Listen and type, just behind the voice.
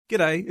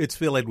G'day, it's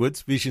Phil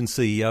Edwards, Vision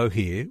CEO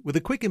here, with a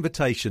quick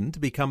invitation to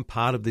become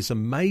part of this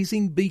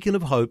amazing beacon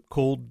of hope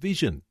called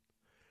Vision.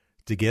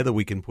 Together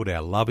we can put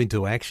our love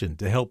into action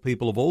to help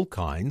people of all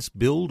kinds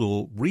build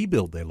or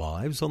rebuild their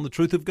lives on the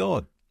truth of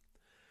God.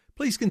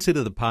 Please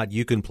consider the part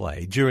you can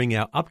play during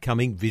our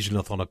upcoming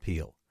Visionathon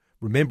appeal,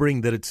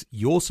 remembering that it's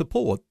your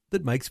support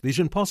that makes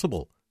Vision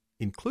possible,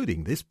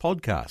 including this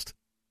podcast.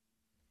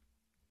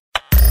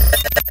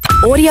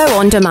 Audio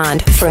on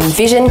demand from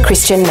Vision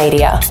Christian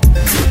Media.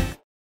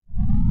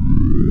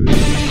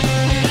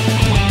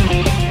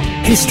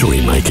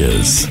 History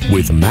Makers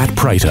with Matt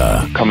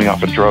Prater. Coming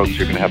off of drugs,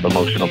 you're going to have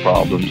emotional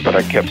problems, but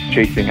I kept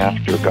chasing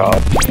after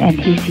God. And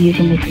he's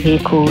using this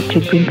vehicle to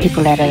bring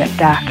people out of that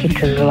dark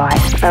into the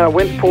light. And I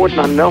went forward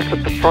and I knelt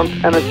at the front,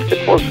 and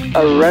it was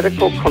a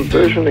radical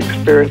conversion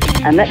experience.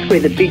 And that's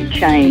where the big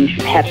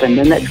change happened,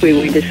 and that's where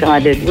we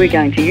decided we're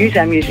going to use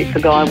our music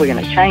for God, we're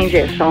going to change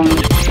our songs.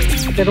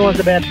 When I was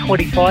about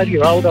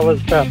 25-year-old, I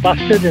was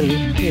busted and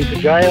into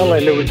jail,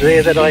 and it was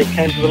there that I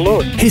came to the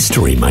Lord.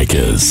 History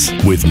Makers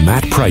with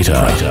Matt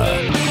Prater.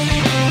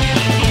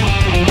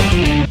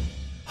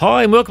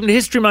 Hi, and welcome to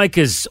History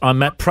Makers. I'm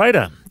Matt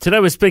Prater.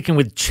 Today we're speaking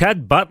with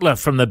Chad Butler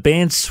from the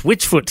band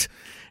Switchfoot.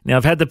 Now,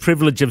 I've had the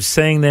privilege of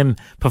seeing them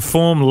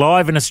perform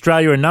live in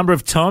Australia a number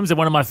of times. They're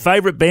one of my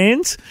favourite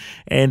bands,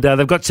 and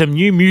they've got some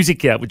new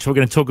music out, which we're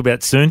going to talk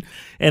about soon.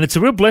 And it's a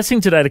real blessing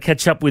today to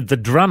catch up with the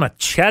drummer,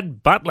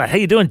 Chad Butler. How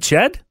you doing,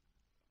 Chad?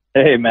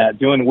 Hey, Matt.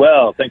 Doing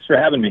well. Thanks for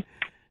having me.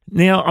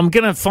 Now, I'm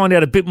going to find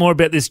out a bit more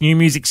about this new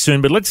music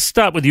soon, but let's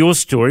start with your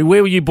story.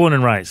 Where were you born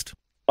and raised?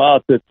 Well,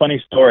 it's a funny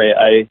story.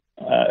 I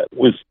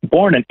was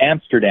born in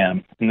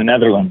Amsterdam in the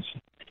Netherlands,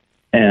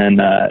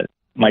 and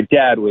my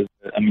dad was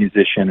a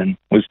musician and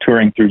was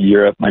touring through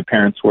Europe. My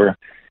parents were,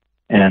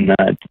 and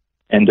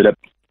ended up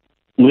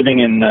living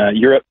in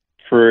Europe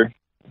for a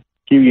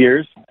few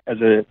years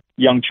as a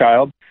young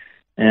child,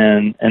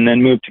 and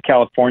then moved to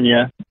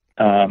California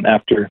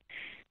after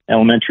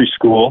elementary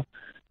school.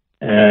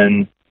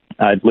 And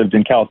I've lived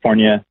in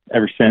California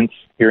ever since,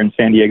 here in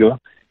San Diego,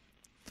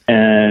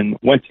 and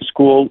went to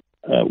school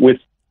with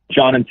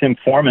John and Tim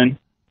Foreman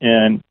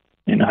in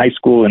high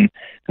school, and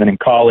then in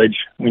college.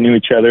 We knew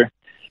each other.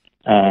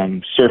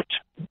 Surfed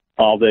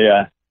all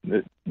the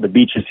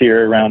beaches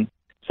here around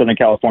Southern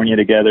California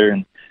together,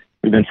 and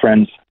we've been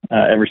friends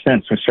ever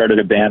since. We started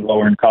a band while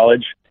we were in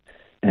college,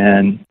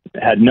 and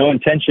had no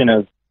intention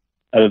of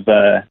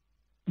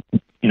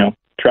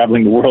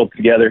traveling the world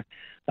together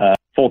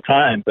full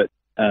time, but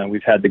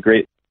we've had the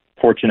great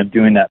fortune of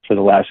doing that for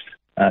the last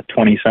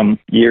 20-some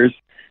years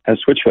as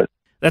Switchfoot.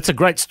 That's a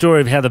great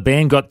story of how the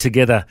band got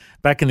together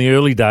back in the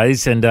early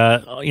days, and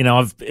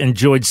I've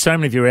enjoyed so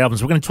many of your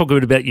albums. We're going to talk a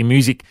bit about your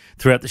music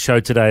throughout the show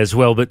today as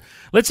well, but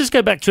let's just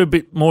go back to a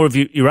bit more of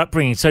your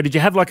upbringing. So did you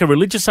have like a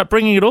religious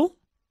upbringing at all?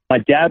 My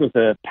dad was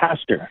a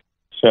pastor,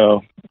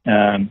 so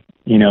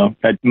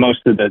most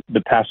of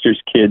the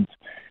pastor's kids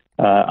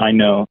I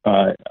know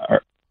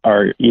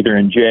are either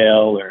in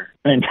jail or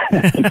in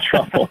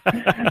trouble.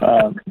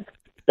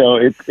 So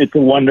it's a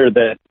wonder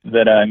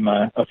that I'm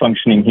a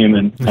functioning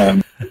human.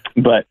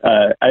 But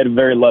I had a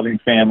very loving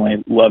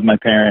family, loved my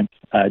parents.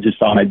 I just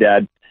saw my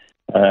dad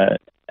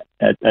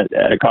at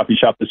a coffee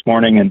shop this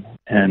morning,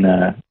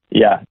 and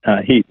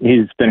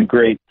he's been a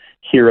great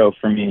hero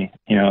for me,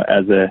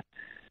 as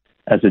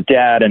a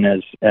dad and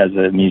as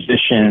a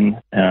musician.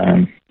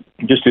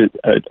 Just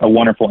a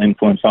wonderful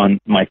influence on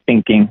my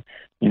thinking.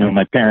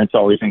 My parents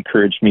always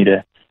encouraged me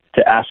to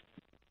ask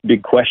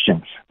big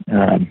questions.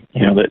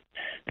 That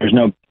there's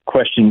no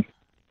question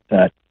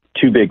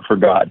too big for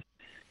God,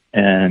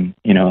 and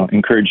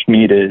encouraged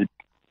me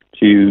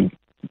to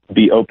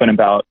be open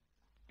about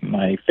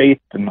my faith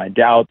and my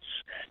doubts,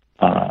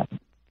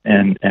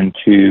 and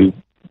to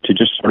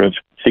just sort of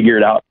figure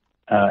it out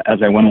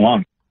as I went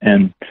along.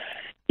 And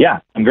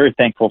I'm very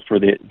thankful for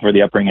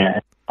the upbringing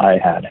I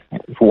had.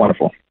 It's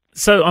wonderful.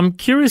 So I'm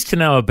curious to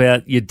know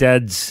about your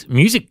dad's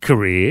music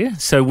career.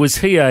 So was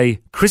he a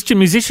Christian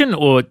musician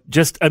or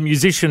just a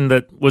musician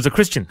that was a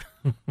Christian?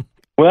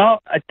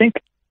 Well, I think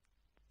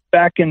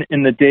back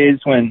in the days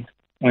when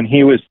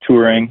he was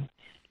touring,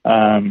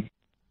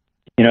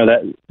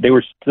 that they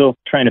were still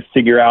trying to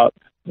figure out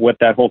what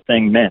that whole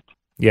thing meant.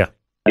 Yeah.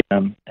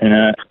 I'm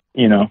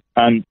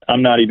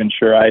not even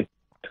sure I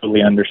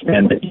totally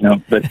understand it,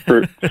 but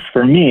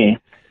for me,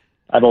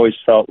 I've always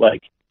felt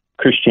like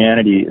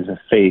Christianity is a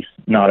faith,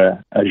 not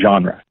a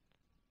genre.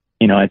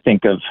 I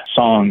think of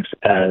songs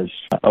as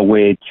a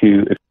way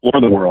to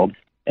explore the world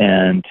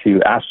and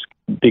to ask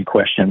big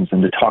questions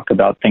and to talk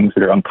about things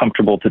that are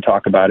uncomfortable to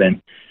talk about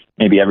in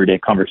maybe everyday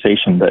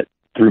conversation. But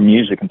through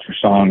music and through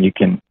song, you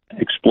can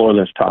explore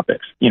those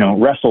topics,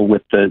 wrestle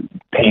with the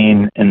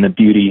pain and the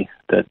beauty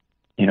that,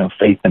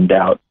 faith and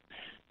doubt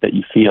that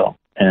you feel.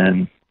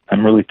 And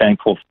I'm really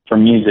thankful for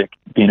music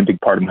being a big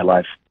part of my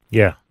life.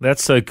 Yeah,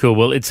 that's so cool.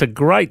 Well, it's a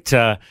great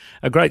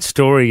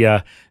story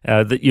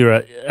that you're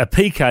a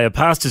PK, a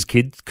pastor's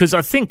kid, because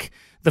I think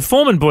the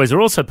Foreman boys are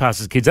also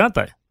pastor's kids, aren't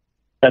they?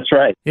 That's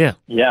right. Yeah.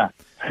 Yeah.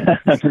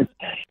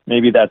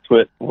 Maybe that's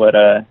what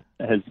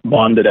has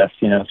bonded us,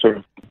 sort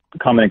of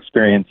common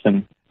experience.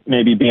 And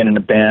maybe being in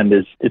a band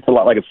it's a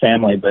lot like a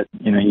family, but,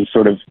 you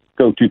sort of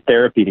go through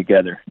therapy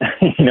together,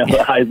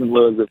 the highs and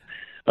lows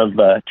of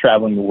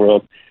traveling the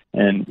world.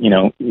 And,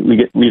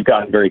 we've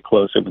gotten very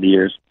close over the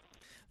years.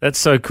 That's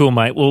so cool,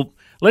 mate. Well,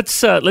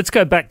 let's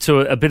go back to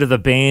a bit of the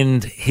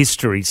band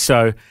history.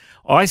 So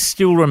I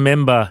still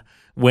remember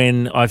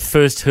when I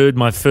first heard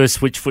my first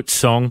Switchfoot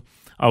song.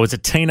 I was a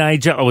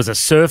teenager, I was a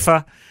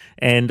surfer,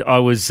 and I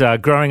was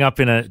growing up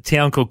in a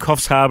town called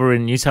Coffs Harbour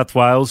in New South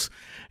Wales,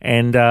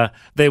 and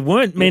there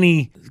weren't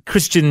many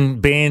Christian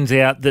bands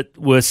out that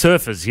were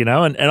surfers,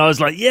 and I was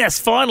like, yes,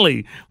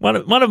 finally, one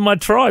of my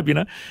tribe,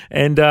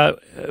 And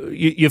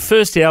your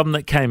first album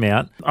that came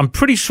out, I'm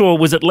pretty sure,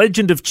 was it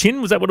Legend of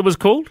Chin? Was that what it was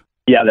called?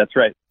 Yeah, that's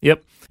right.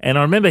 Yep. And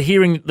I remember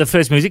hearing the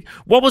first music.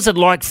 What was it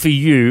like for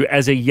you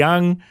as a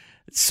young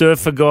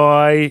surfer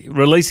guy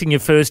releasing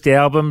your first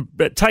album?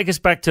 But take us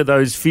back to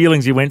those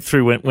feelings you went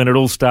through when it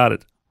all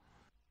started.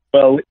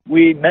 Well,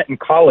 we met in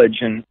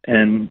college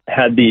and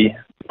had the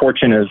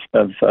fortune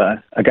of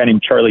a guy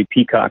named Charlie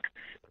Peacock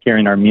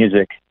hearing our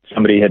music.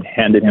 Somebody had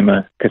handed him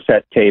a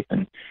cassette tape,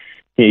 and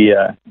he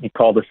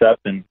called us up,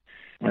 and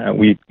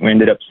we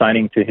ended up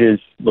signing to his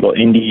little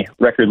indie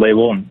record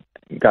label and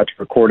got to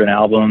record an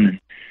album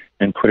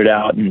and put it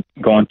out and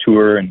go on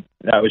tour. And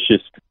that was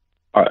just,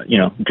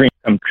 dream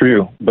come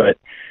true. But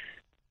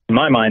in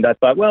my mind, I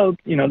thought, well,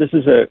 this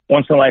is a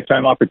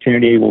once-in-a-lifetime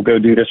opportunity. We'll go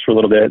do this for a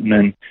little bit, and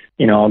then,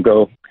 I'll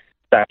go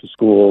back to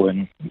school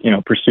and,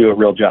 pursue a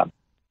real job.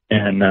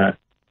 And the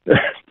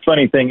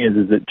funny thing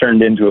is it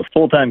turned into a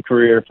full-time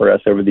career for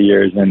us over the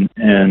years.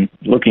 And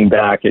looking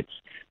back, it's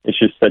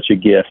just such a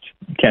gift.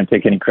 Can't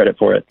take any credit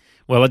for it.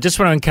 Well, I just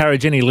want to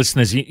encourage any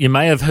listeners. You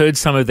may have heard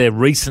some of their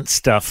recent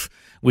stuff,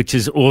 which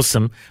is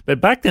awesome. But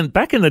back in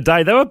the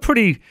day, they were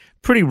pretty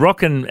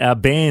rocking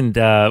band.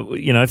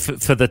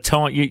 For the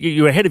time,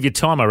 you were ahead of your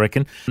time, I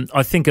reckon.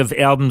 I think of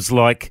albums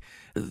like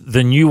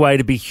The New Way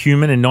to Be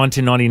Human in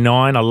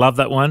 1999. I love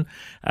that one.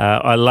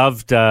 I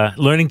loved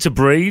Learning to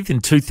Breathe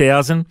in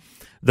 2000.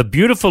 The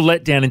Beautiful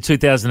Letdown in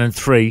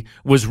 2003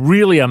 was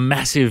really a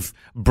massive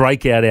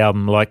breakout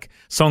album. Like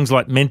songs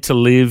like Meant to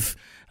Live,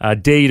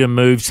 Dare You to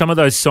Move. Some of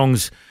those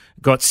songs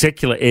got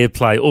secular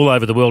airplay all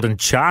over the world and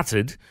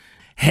charted.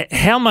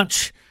 How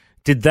much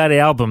did that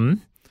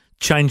album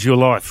change your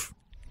life?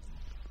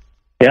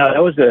 Yeah,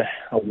 that was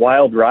a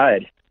wild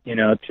ride,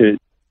 to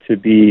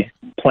be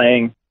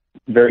playing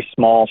very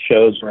small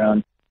shows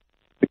around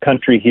the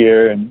country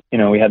here. And,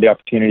 we had the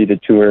opportunity to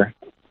tour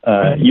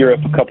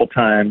Europe a couple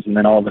times. And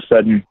then all of a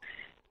sudden,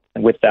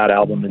 with that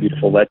album, The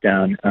Beautiful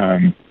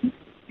Letdown,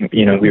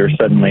 we were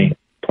suddenly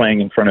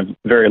playing in front of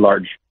very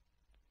large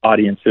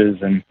audiences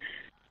and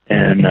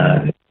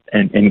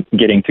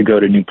getting to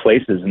go to new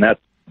places. And that's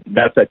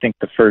I think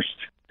the first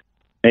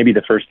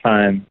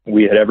time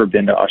we had ever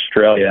been to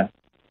Australia,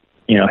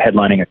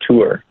 headlining a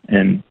tour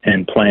and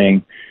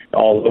playing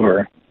all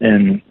over.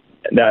 And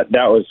that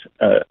was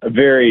a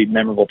very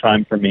memorable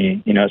time for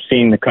me,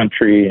 seeing the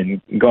country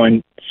and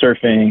going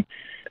surfing.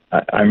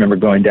 I remember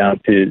going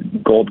down to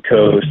Gold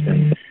Coast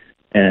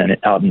and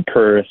out in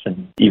Perth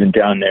and even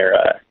down there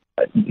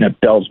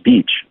at Bells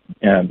Beach.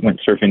 Went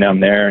surfing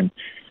down there and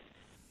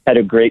had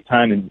a great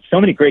time and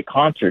so many great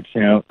concerts.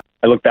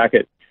 I look back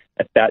at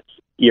that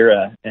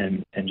era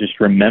and just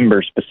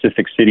remember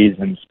specific cities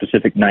and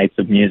specific nights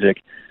of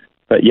music.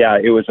 But yeah,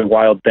 it was a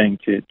wild thing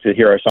to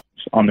hear our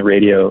songs on the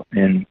radio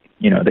in,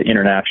 the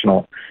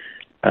international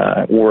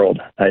world.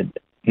 I'd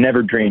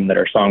never dreamed that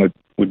our song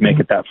would make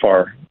it that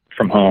far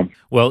from home.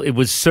 Well, it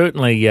was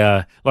certainly,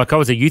 like I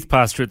was a youth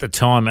pastor at the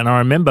time, and I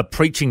remember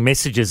preaching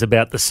messages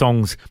about the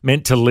songs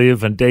Meant to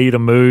Live and Dare You to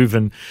Move,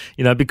 and,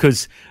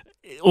 because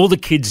all the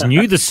kids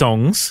knew the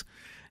songs,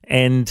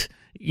 and,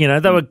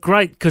 they were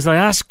great because they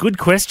asked good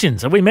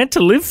questions. Are we meant to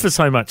live for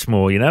so much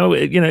more?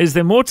 Is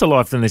there more to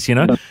life than this?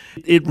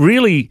 It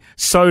really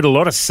sowed a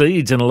lot of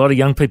seeds in a lot of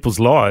young people's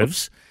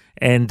lives.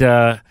 And,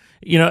 so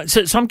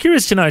I'm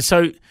curious to know,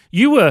 so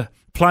you were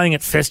playing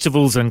at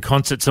festivals and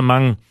concerts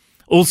among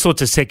all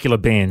sorts of secular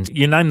bands.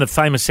 You name the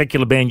famous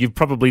secular band, you've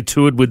probably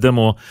toured with them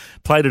or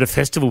played at a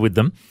festival with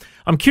them.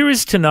 I'm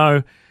curious to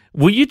know,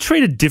 were you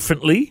treated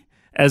differently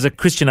as a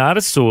Christian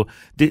artist, or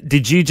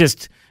did you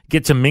just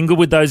get to mingle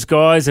with those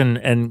guys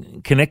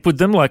and connect with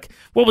them? Like,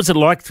 what was it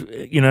like,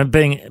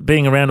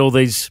 being around all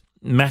these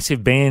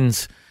massive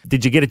bands?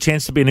 Did you get a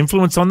chance to be an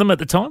influence on them at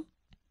the time?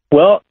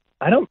 Well,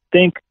 I don't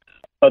think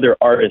other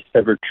artists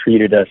ever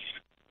treated us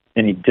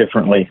any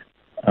differently,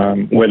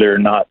 whether or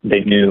not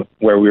they knew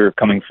where we were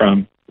coming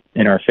from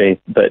in our faith.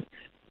 But,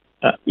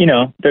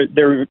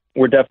 there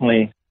were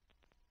definitely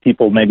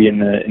people maybe in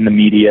the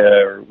media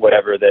or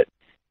whatever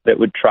that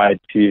would try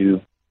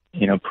to,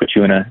 put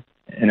you in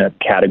a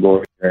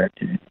category or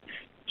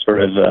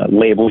sort of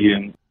label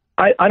you.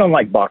 I don't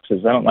like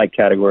boxes. I don't like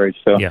categories.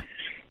 So, yeah.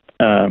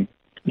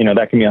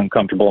 That can be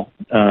uncomfortable.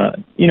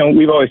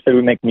 We've always said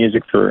we make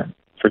music for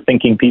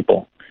thinking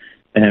people,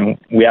 and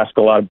we ask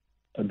a lot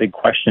of big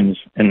questions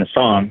in the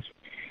songs.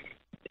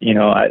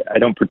 I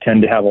don't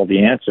pretend to have all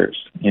the answers.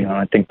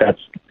 I think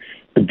that's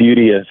the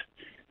beauty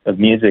of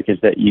music is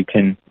that you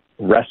can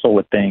wrestle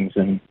with things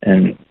and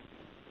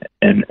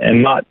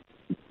not,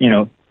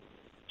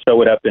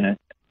 sew it up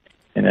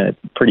in a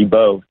pretty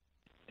bow.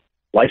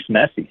 Life's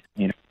messy.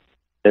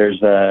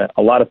 There's a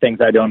lot of things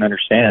I don't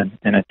understand,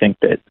 and I think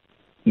that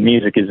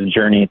music is a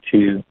journey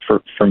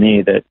for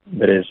me that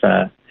is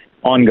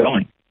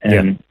ongoing,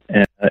 and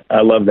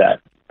I love that.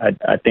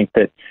 I think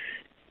that,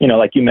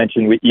 like you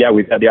mentioned,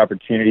 we've had the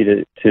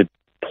opportunity to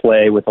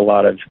play with a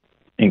lot of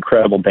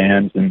incredible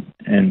bands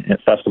and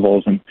at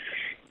festivals, and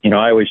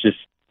I always just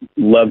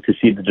love to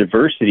see the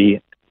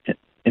diversity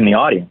in the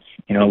audience.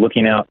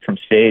 Looking out from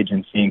stage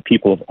and seeing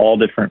people of all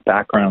different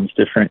backgrounds,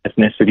 different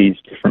ethnicities,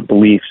 different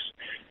beliefs,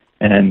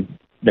 and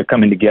they're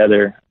coming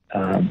together,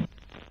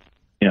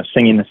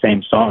 singing the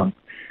same song.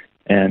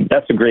 And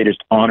that's the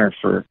greatest honor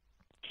for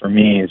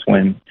me, is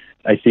when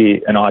I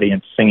see an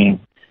audience singing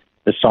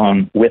the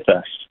song with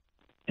us.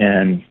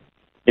 And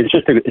it's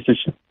just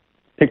a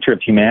picture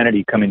of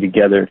humanity coming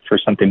together for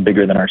something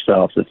bigger than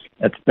ourselves.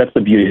 That's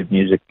the beauty of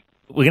music.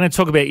 We're going to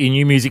talk about your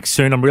new music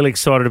soon. I'm really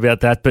excited about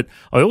that. But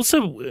I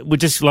also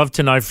would just love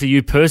to know, for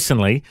you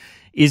personally,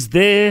 is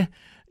there,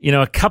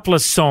 a couple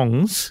of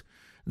songs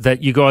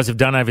that you guys have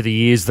done over the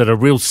years that are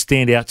real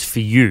standouts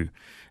for you?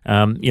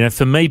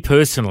 For me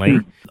personally,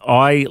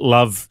 I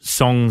love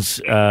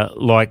songs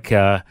like,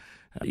 Dare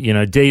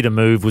to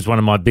Move was one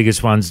of my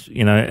biggest ones,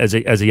 as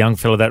a young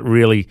fella. That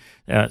really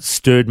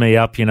stirred me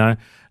up,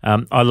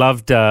 I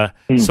loved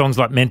songs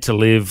like Meant to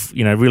Live,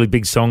 really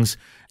big songs.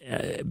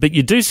 But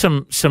you do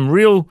some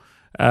real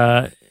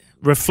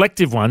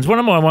reflective ones. One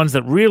of my ones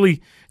that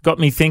really got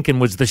me thinking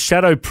was The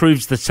Shadow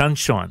Proves the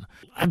Sunshine.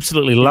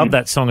 Absolutely love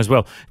that song as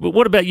well. But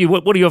what about you?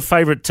 What are your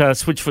favourite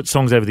Switchfoot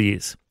songs over the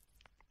years?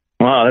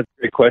 Wow, that's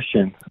a great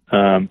question.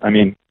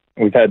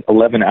 We've had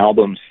 11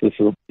 albums. This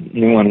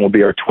new one will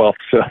be our 12th,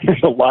 so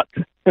there's a lot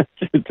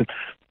to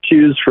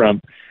choose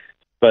from.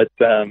 But,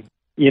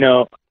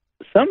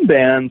 some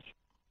bands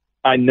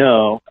I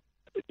know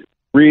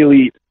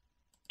really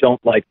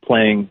don't like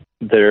playing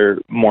their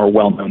more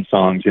well-known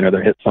songs,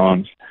 their hit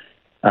songs.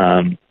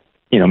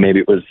 Maybe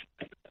it was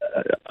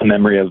a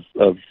memory of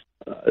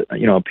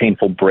a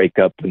painful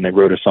breakup, and they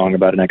wrote a song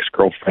about an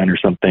ex-girlfriend or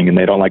something, and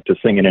they don't like to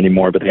sing it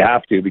anymore, but they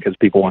have to because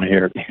people want to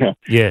hear it.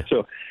 Yeah.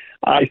 So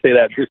I say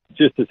that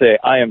just to say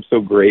I am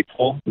so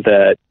grateful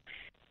that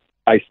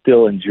I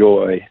still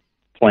enjoy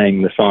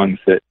playing the songs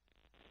that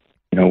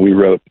we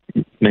wrote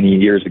many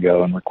years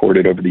ago and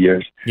recorded over the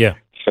years. Yeah.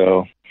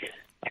 So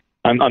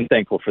I'm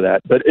thankful for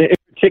that. But in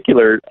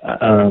particular,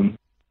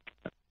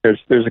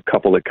 there's a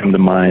couple that come to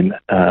mind.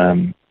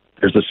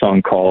 There's a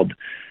song called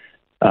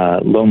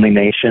Lonely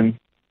Nation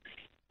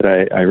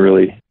that I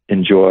really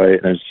enjoy.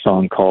 There's a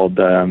song called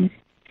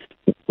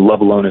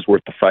Love Alone is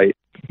Worth the Fight.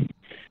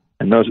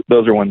 And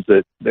those are ones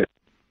that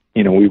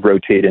we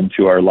rotate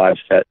into our live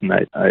set, and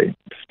I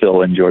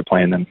still enjoy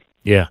playing them.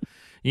 Yeah.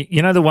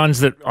 The ones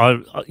that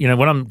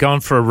when I'm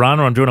going for a run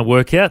or I'm doing a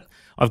workout,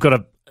 I've got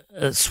a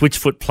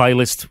Switchfoot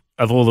playlist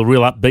of all the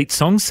real upbeat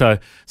songs. So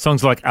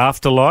songs like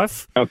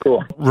Afterlife. Oh,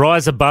 cool.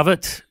 Rise Above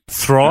It.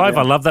 Thrive.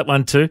 I love that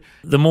one too.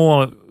 The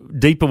more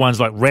deeper ones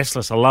like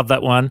Restless. I love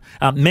that one.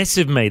 Mess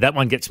of Me. That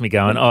one gets me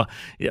going.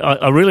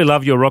 I really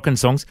love your rockin'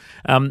 songs.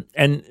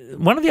 And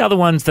one of the other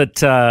ones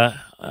that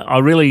I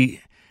really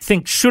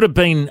think should have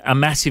been a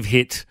massive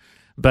hit,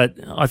 but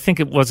I think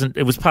it wasn't.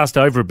 It was passed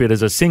over a bit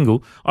as a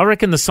single. I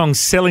reckon the song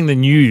Selling the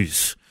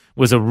News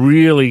was a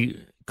really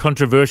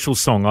controversial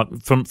song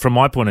from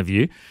my point of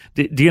view.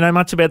 Do you know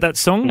much about that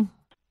song?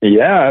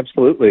 Yeah,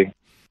 absolutely.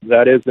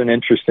 That is an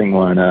interesting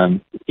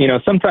one.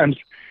 Sometimes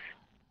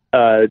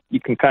you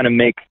can kind of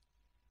make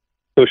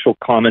social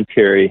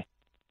commentary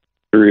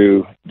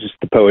through just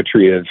the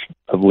poetry of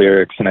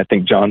lyrics, and I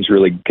think John's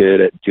really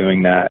good at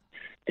doing that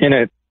in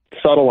a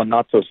subtle and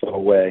not so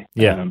subtle way.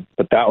 Yeah.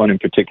 But that one in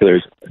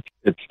particular,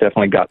 it's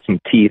definitely got some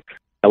teeth.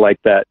 I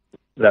like that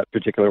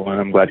particular one.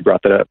 I'm glad you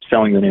brought that up.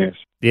 Selling the News.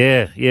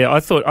 Yeah. I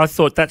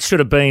thought that should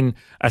have been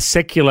a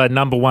secular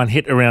number one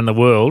hit around the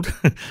world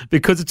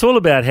because it's all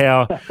about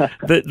how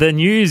the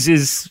news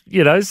is,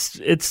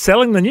 it's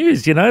selling the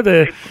news.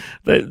 The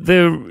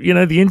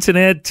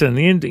internet and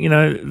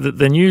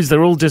the news.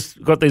 They're all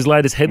just got these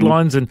latest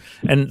headlines, and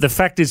the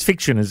fact is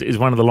fiction is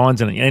one of the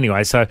lines in it.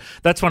 Anyway, so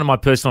that's one of my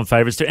personal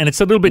favourites too, and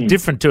it's a little bit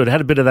different too. It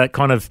had a bit of that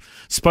kind of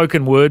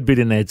spoken word bit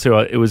in there too.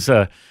 It was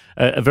a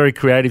very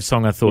creative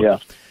song, I thought. Yeah.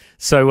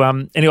 So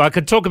anyway, I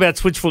could talk about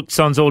Switchfoot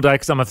songs all day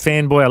because I'm a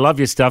fanboy. I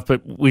love your stuff,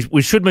 but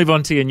we should move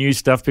on to your new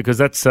stuff because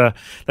that's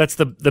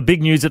the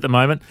big news at the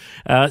moment.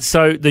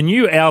 So the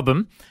new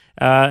album,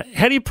 how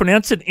do you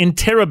pronounce it?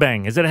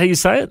 Interrobang. Is that how you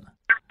say it?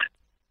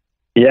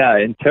 Yeah,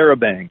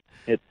 Interrobang.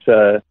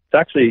 It's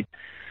actually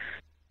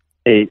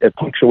a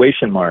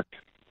punctuation mark.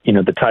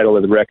 The title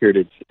of the record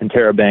is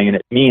Interrobang, and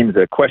it means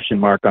a question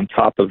mark on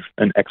top of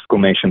an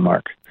exclamation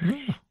mark.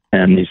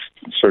 And these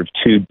sort of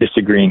two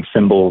disagreeing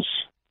symbols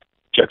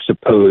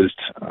juxtaposed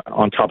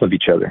on top of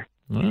each other.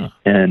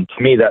 And to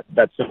me,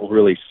 that symbol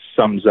really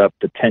sums up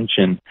the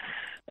tension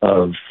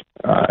of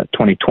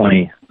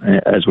 2020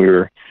 as we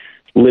were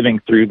living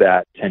through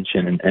that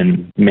tension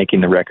and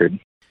making the record.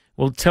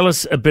 Well, tell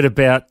us a bit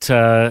about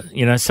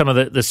some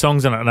of the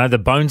songs on it. I know The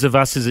Bones of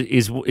Us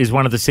is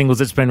one of the singles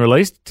that's been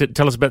released.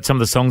 Tell us about some of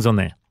the songs on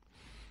there.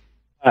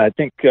 I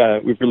think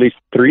we've released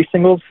 3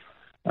 singles.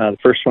 The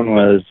first one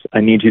was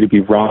I Need You to Be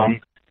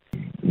Wrong.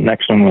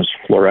 Next one was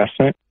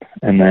Fluorescent.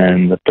 And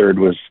then the third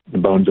was The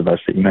Bones of Us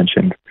that you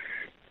mentioned.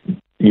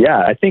 Yeah,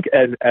 I think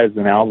as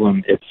an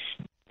album, it's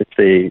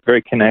a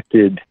very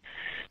connected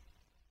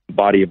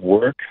body of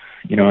work.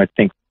 I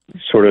think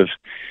sort of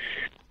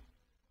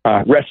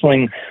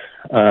wrestling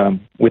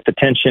with the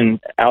tension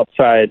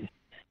outside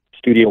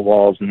studio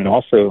walls and then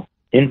also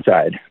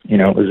inside.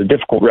 It was a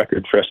difficult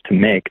record for us to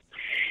make.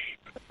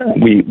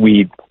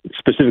 We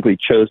specifically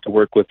chose to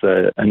work with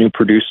a new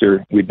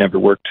producer we'd never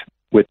worked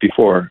with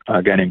before,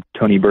 a guy named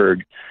Tony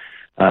Berg,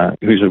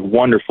 who's a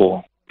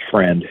wonderful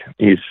friend.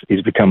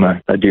 He's become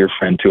a dear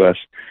friend to us,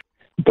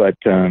 but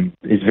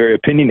he's very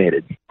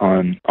opinionated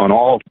on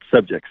all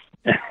subjects.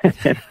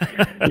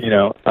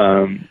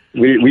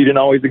 We didn't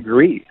always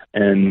agree,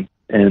 and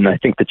I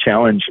think the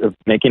challenge of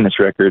making this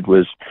record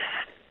was,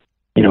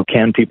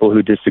 can people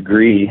who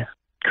disagree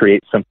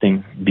create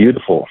something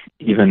beautiful,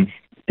 even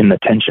in the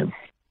tension?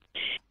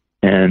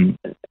 And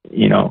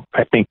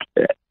I think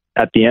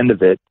at the end of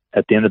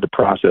the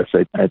process,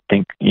 I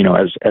think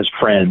as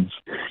friends,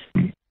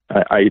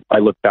 I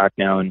look back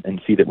now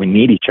and see that we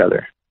need each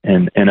other,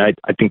 and I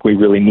think we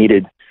really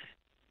needed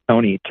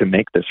Tony to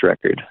make this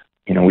record.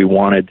 We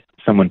wanted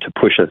someone to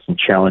push us and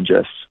challenge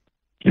us.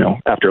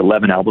 After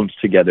 11 albums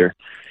together,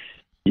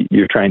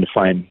 you're trying to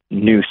find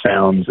new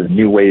sounds and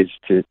new ways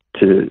to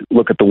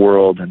look at the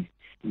world and,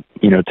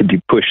 to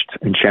be pushed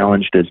and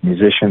challenged as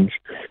musicians.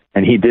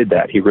 And he did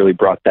that. He really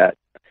brought that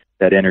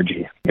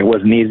energy. It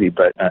wasn't easy,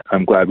 but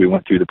I'm glad we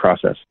went through the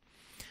process.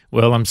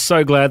 Well, I'm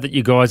so glad that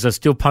you guys are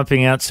still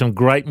pumping out some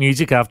great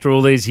music after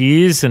all these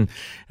years. And,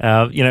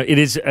 it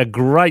is a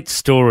great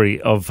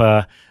story of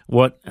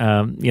what,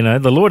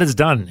 the Lord has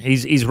done.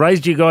 He's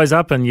raised you guys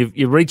up, and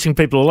you're reaching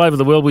people all over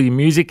the world with your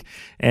music.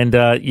 And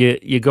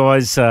you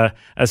guys are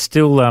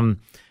still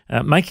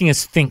making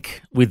us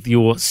think with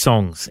your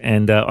songs.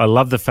 And I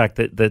love the fact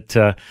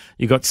that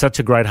you got such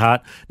a great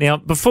heart. Now,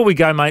 before we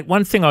go, mate,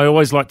 one thing I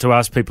always like to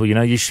ask people,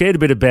 you shared a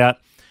bit about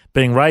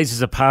being raised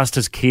as a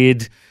pastor's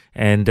kid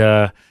and,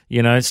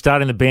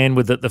 starting the band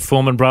with the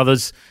Foreman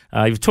Brothers.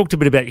 You've talked a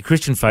bit about your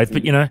Christian faith,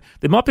 but,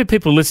 there might be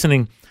people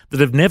listening that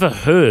have never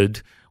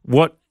heard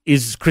what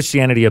is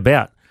Christianity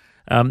about.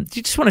 Do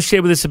you just want to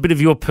share with us a bit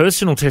of your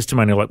personal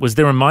testimony? Like, was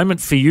there a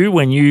moment for you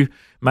when you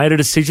made a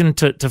decision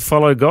to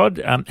follow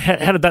God?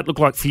 How did that look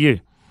like for you?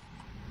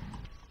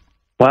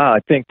 Wow, I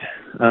think,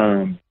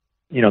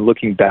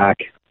 looking back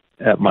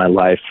at my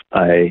life,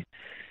 I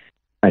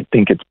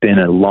think it's been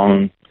a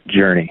long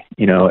journey.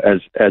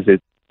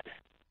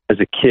 As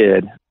a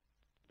kid,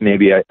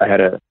 maybe I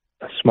had a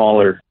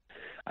smaller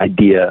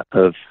idea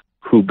of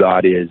who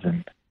God is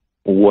and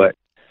what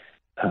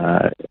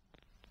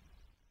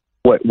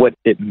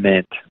it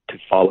meant to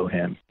follow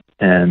Him.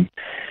 And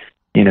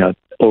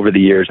over the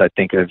years, I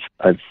think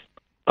I've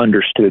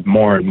understood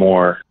more and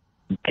more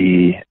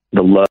the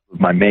love of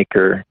my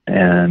Maker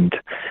and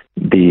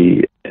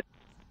the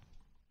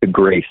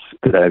grace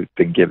that I've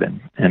been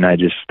given, and I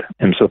just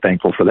am so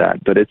thankful for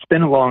that. But it's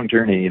been a long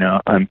journey.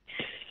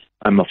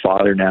 I'm a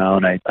father now,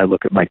 and I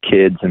look at my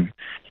kids and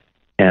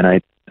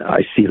I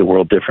see the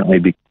world differently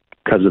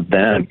because of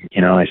them.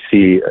 I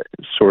see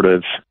sort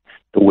of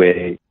the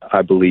way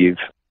I believe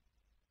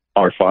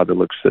our Father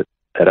looks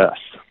at us,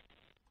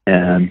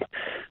 and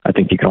I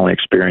think you can only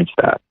experience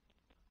that,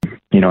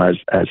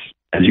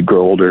 as you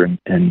grow older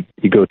and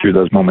you go through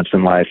those moments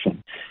in life,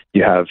 and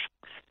you have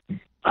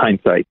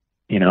hindsight,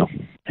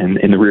 and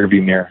in the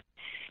rearview mirror.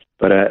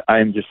 But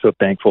I'm just so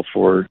thankful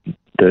for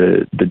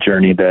the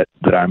journey that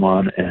I'm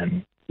on,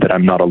 and that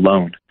I'm not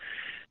alone.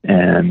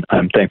 And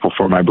I'm thankful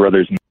for my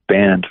brothers in the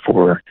band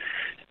for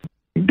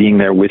being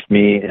there with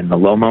me in the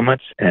low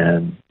moments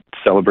and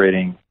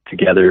celebrating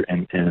together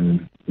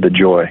in the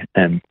joy.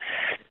 And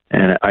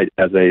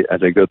as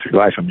I go through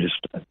life, I'm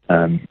just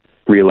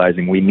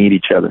realizing we need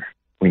each other.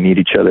 We need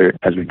each other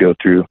as we go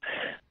through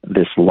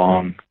this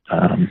long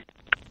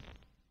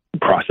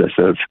process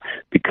of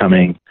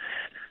becoming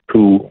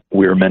who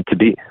we're meant to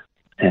be.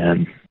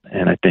 And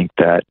I think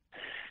that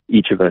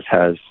each of us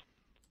has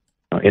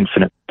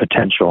infinite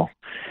potential.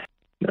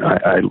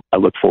 I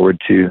look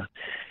forward to,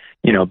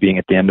 being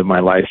at the end of my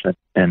life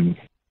and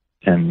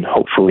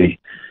hopefully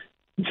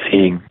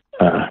seeing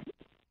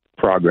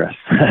progress.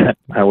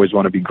 I always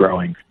want to be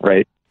growing,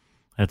 right?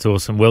 That's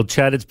awesome. Well,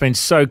 Chad, it's been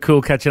so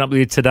cool catching up with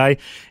you today.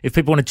 If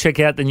people want to check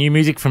out the new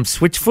music from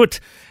Switchfoot,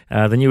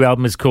 the new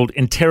album is called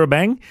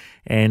Interrobang,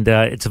 and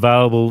it's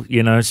available,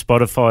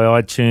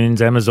 Spotify,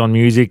 iTunes, Amazon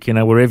Music,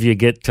 wherever you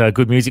get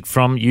good music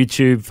from,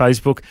 YouTube,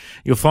 Facebook.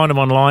 You'll find them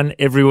online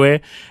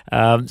everywhere.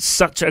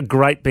 Such a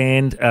great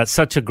band,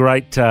 such a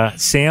great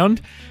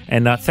sound,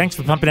 and thanks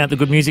for pumping out the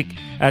good music.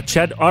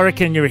 Chad, I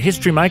reckon you're a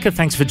history maker.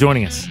 Thanks for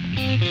joining us.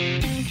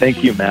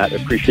 Thank you, Matt.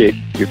 Appreciate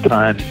your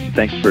time.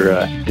 Thanks for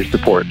your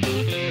support.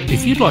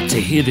 If you'd like to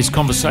hear this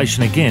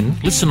conversation again,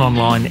 listen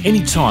online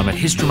anytime at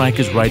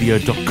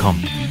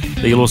historymakersradio.com.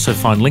 There you'll also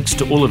find links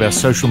to all of our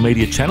social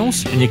media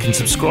channels, and you can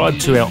subscribe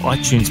to our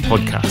iTunes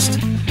podcast.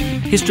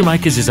 History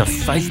Makers is a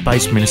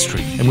faith-based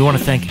ministry, and we want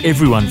to thank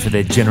everyone for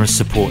their generous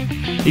support.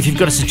 If you've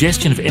got a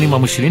suggestion of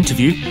anyone we should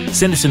interview,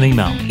 send us an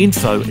email,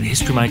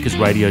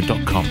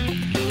 info@historymakersradio.com.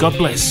 God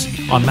bless.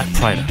 I'm Matt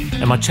Prater,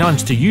 and my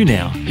challenge to you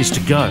now is to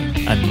go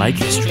and make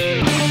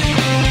history.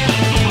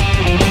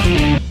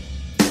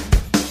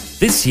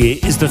 This year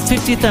is the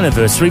 50th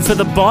anniversary for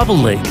the Bible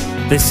League.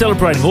 They're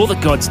celebrating all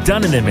that God's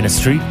done in their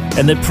ministry,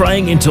 and they're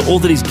praying into all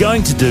that He's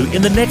going to do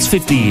in the next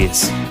 50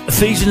 years.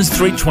 Ephesians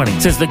 3:20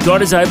 says that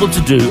God is able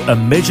to do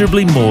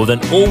immeasurably more than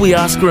all we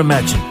ask or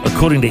imagine,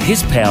 according to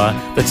His power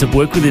that's at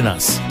work within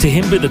us. To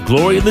Him be the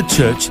glory in the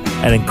church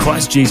and in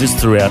Christ Jesus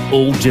throughout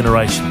all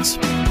generations.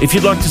 If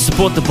you'd like to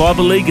support the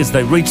Bible League as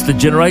they reach the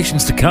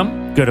generations to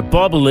come, go to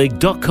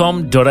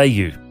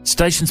bibleleague.com.au.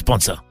 Station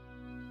sponsor.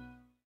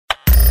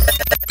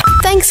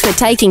 Thanks for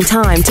taking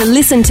time to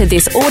listen to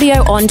this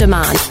audio on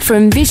demand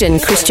from Vision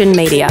Christian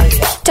Media.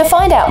 To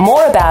find out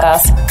more about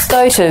us,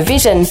 go to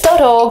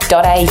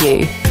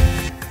vision.org.au.